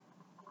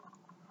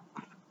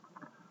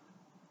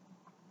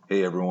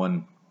Hey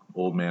everyone,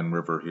 Old Man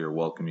River here,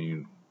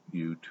 welcoming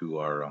you to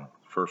our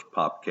first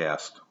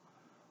Popcast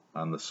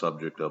on the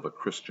subject of a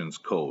Christian's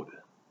Code.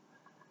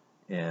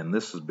 And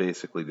this is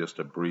basically just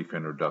a brief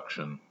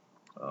introduction.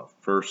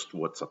 First,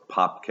 what's a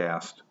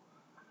Popcast?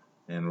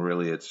 And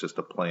really, it's just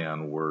a play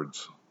on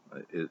words.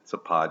 It's a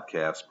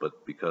podcast,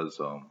 but because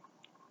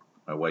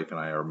my wife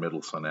and our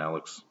middle son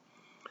Alex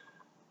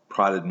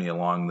prodded me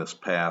along this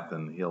path,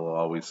 and he'll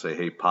always say,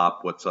 "Hey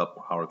Pop, what's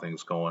up? How are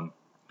things going?"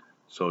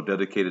 So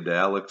dedicated to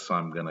Alex,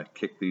 I'm going to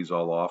kick these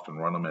all off and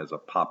run them as a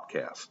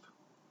Popcast.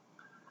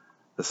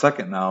 The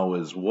second now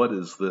is, what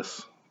is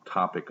this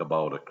topic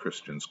about a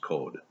Christian's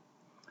code?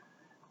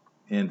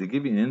 And to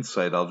give you an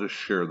insight, I'll just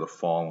share the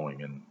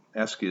following and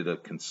ask you to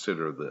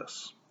consider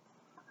this.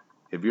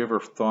 Have you ever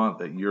thought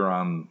that you're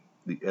on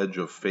the edge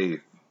of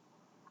faith,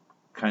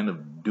 kind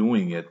of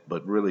doing it,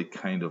 but really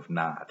kind of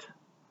not?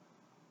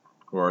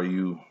 Or are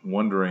you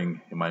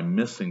wondering, am I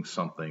missing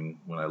something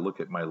when I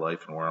look at my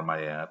life and where am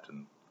I at?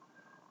 And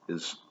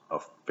is a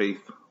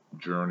faith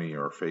journey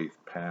or faith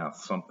path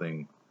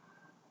something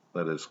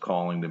that is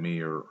calling to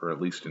me or at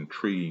least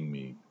intriguing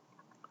me?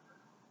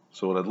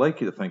 So what I'd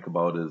like you to think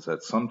about is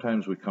that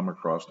sometimes we come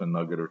across a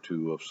nugget or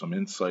two of some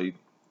insight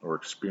or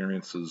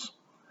experiences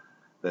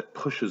that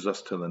pushes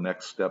us to the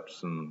next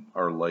steps in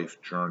our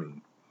life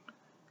journey.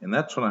 And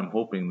that's what I'm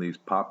hoping these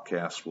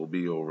podcasts will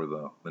be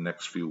over the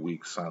next few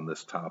weeks on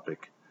this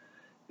topic,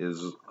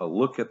 is a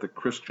look at the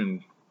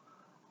Christian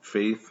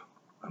faith.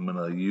 I'm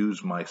going to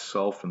use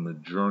myself and the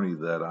journey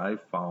that I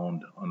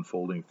found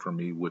unfolding for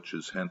me, which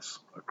is hence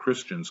a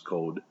Christian's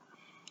code.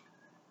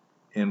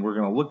 And we're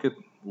going to look at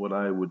what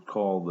I would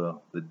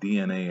call the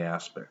DNA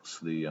aspects,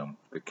 the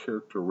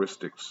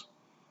characteristics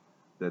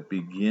that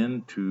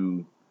begin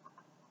to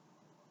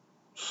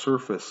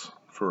surface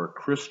for a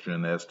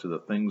Christian as to the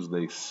things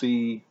they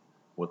see,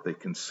 what they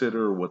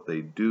consider, what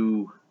they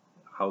do,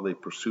 how they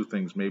pursue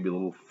things maybe a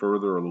little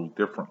further, a little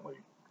differently.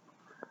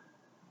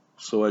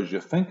 So as you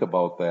think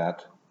about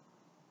that,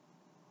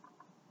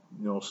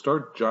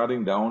 start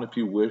jotting down if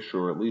you wish,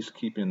 or at least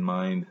keep in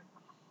mind,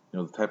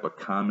 the type of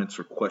comments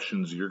or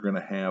questions you're going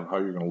to have, how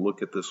you're going to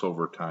look at this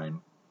over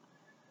time.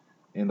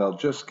 And I'll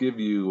just give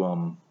you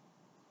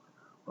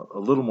a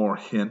little more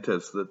hint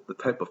as the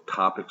type of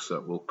topics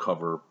that we'll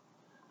cover.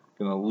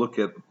 Going to look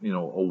at,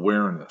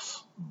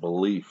 awareness,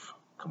 belief,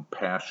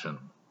 compassion,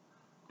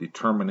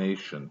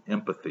 determination,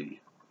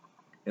 empathy.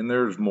 And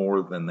there's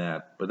more than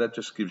that, but that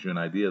just gives you an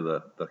idea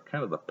of the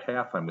kind of the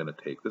path I'm going to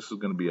take. This is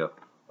going to be a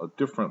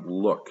different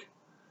look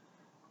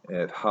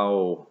at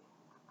how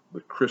the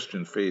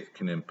Christian faith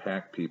can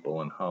impact people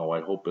and how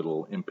I hope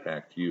it'll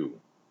impact you.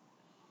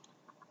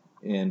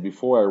 And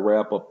before I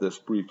wrap up this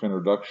brief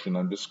introduction,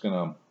 I'm just going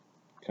to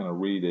kind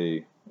of read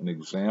an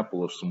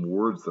example of some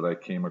words that I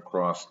came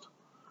across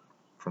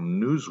from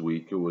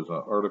Newsweek. It was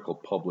an article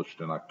published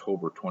in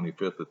October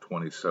 25th of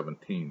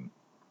 2017.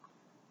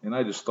 And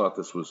I just thought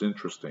this was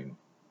interesting.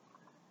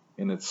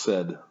 And it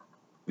said,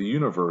 "The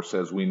universe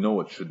as we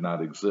know it should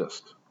not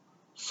exist.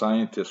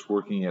 Scientists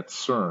working at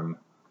CERN,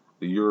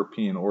 the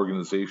European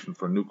Organization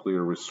for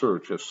Nuclear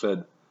Research, have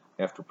said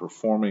after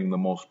performing the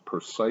most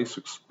precise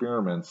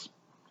experiments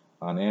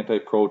on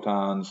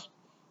antiprotons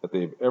that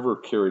they've ever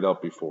carried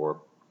out before,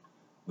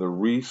 the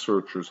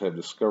researchers have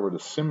discovered a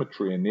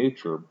symmetry in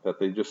nature that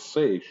they just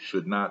say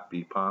should not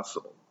be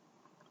possible."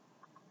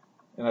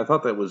 And I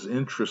thought that was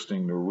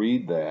interesting to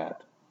read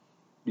that,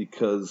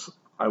 because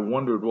I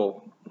wondered,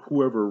 well,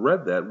 whoever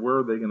read that, where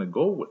are they going to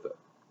go with it?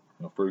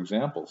 For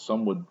example,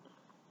 some would,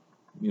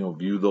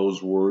 view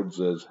those words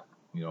as,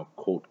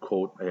 quote,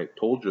 quote, "I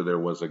told you there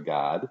was a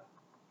God,"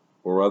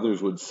 or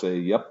others would say,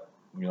 "Yep,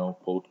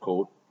 quote,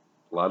 quote,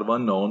 a lot of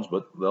unknowns,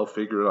 but they'll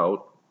figure it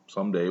out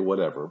someday,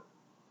 whatever."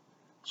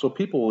 So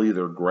people will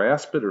either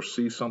grasp it or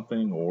see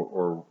something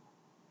or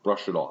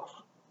brush it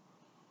off.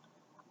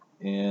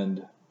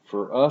 And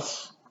for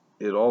us,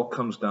 it all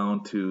comes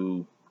down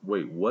to,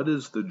 wait, what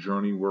is the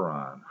journey we're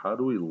on? How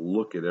do we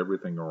look at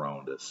everything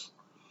around us?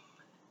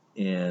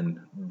 And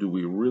do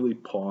we really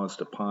pause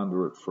to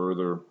ponder it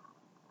further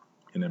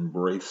and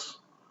embrace,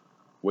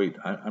 wait,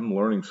 I'm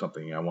learning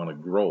something, I want to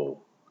grow?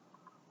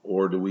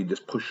 Or do we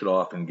just push it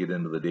off and get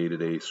into the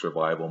day-to-day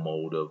survival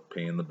mode of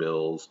paying the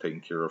bills,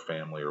 taking care of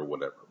family, or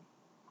whatever?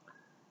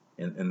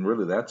 And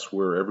really, that's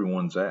where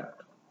everyone's at.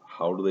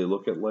 How do they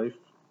look at life?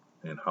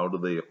 And how do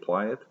they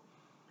apply it?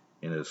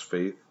 And is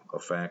faith a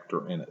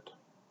factor in it?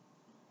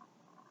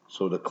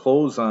 So to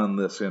close on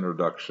this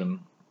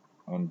introduction,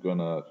 I'm going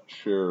to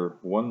share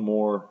one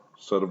more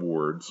set of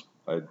words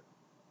I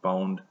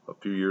found a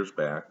few years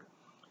back,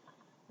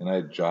 and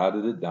I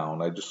jotted it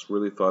down. I just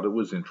really thought it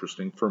was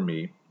interesting for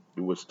me.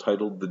 It was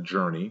titled "The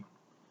Journey."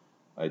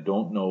 I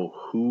don't know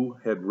who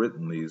had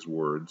written these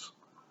words,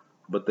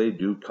 but they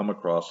do come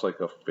across like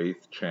a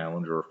faith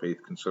challenge or a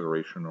faith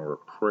consideration or a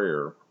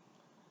prayer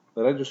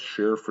that I just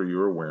share for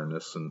your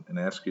awareness and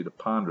ask you to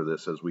ponder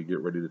this as we get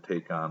ready to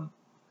take on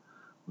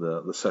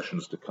the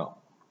sessions to come.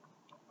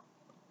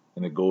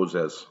 And it goes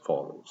as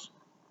follows.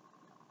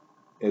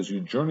 As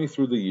you journey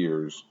through the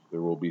years,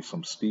 there will be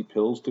some steep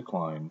hills to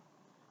climb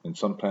and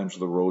sometimes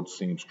the road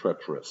seems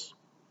treacherous.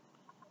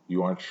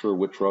 You aren't sure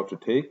which route to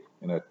take,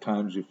 and at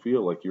times you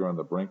feel like you're on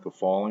the brink of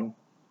falling,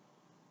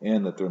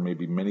 and that there may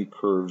be many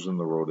curves in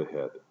the road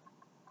ahead.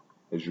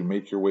 As you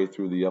make your way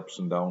through the ups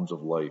and downs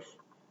of life,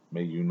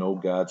 may you know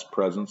God's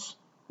presence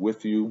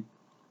with you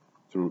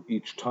through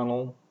each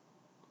tunnel,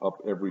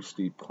 up every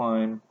steep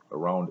climb,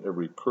 around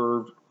every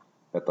curve,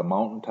 at the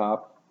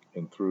mountaintop,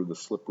 and through the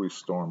slippery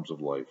storms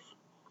of life.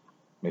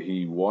 May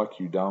He walk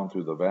you down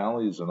through the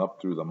valleys and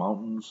up through the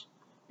mountains.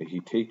 May He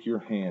take your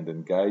hand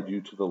and guide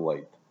you to the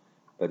light,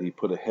 that He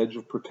put a hedge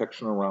of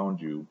protection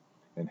around you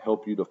and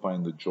help you to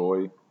find the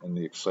joy and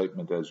the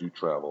excitement as you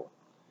travel.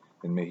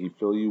 And may He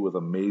fill you with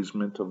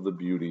amazement of the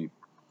beauty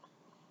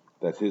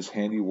that His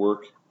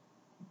handiwork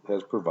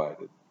has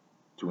provided,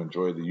 to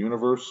enjoy the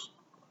universe,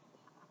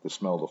 to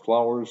smell the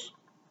flowers,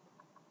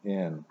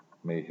 and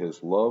may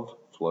His love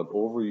flood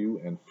over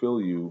you and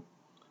fill you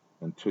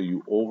until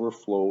you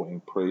overflow in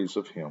praise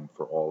of Him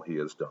for all He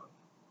has done.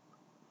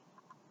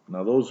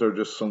 Now, those are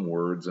just some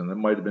words, and it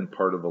might have been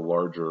part of a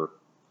larger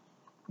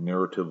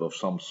narrative of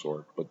some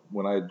sort, but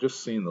when I had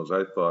just seen those,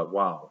 I thought,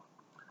 wow,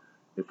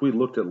 if we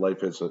looked at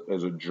life as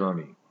a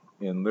journey,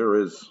 and there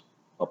is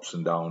ups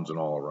and downs and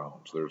all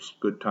around. There's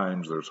good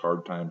times, there's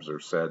hard times,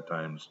 there's sad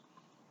times,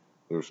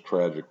 there's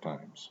tragic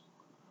times.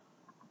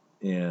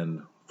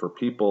 And for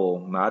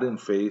people not in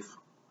faith,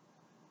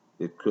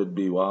 it could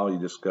be, wow, you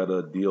just got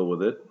to deal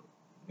with it.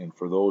 And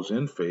for those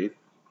in faith,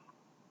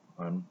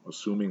 I'm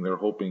assuming they're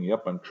hoping,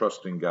 yep, I'm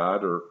trusting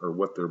God or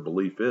what their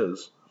belief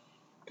is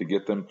to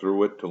get them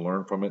through it, to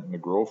learn from it, and to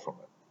grow from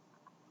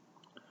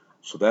it.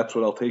 So that's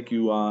what I'll take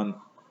you on,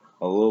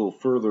 a little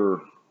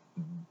further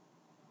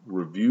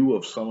review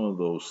of some of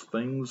those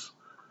things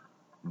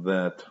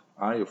that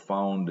I have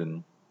found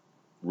in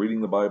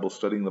reading the Bible,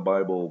 studying the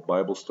Bible,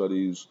 Bible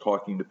studies,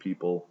 talking to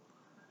people.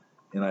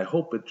 And I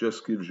hope it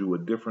just gives you a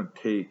different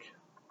take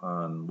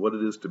on what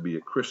it is to be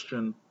a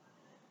Christian.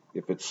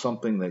 If it's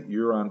something that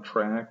you're on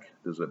track,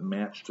 does it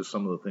match to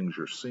some of the things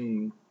you're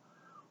seeing?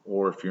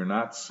 Or if you're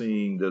not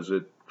seeing, does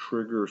it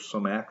trigger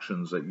some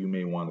actions that you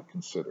may want to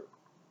consider?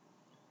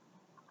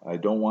 I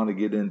don't want to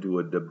get into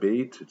a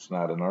debate. It's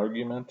not an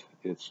argument.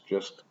 It's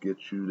just to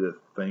get you to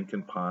think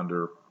and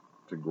ponder,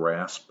 to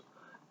grasp,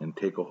 and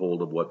take a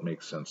hold of what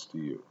makes sense to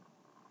you.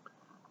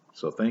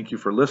 So thank you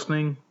for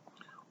listening.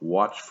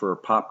 Watch for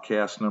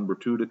Popcast number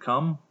 2 to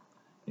come,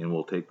 and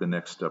we'll take the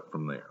next step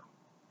from there.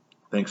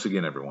 Thanks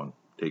again, everyone.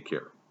 Take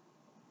care.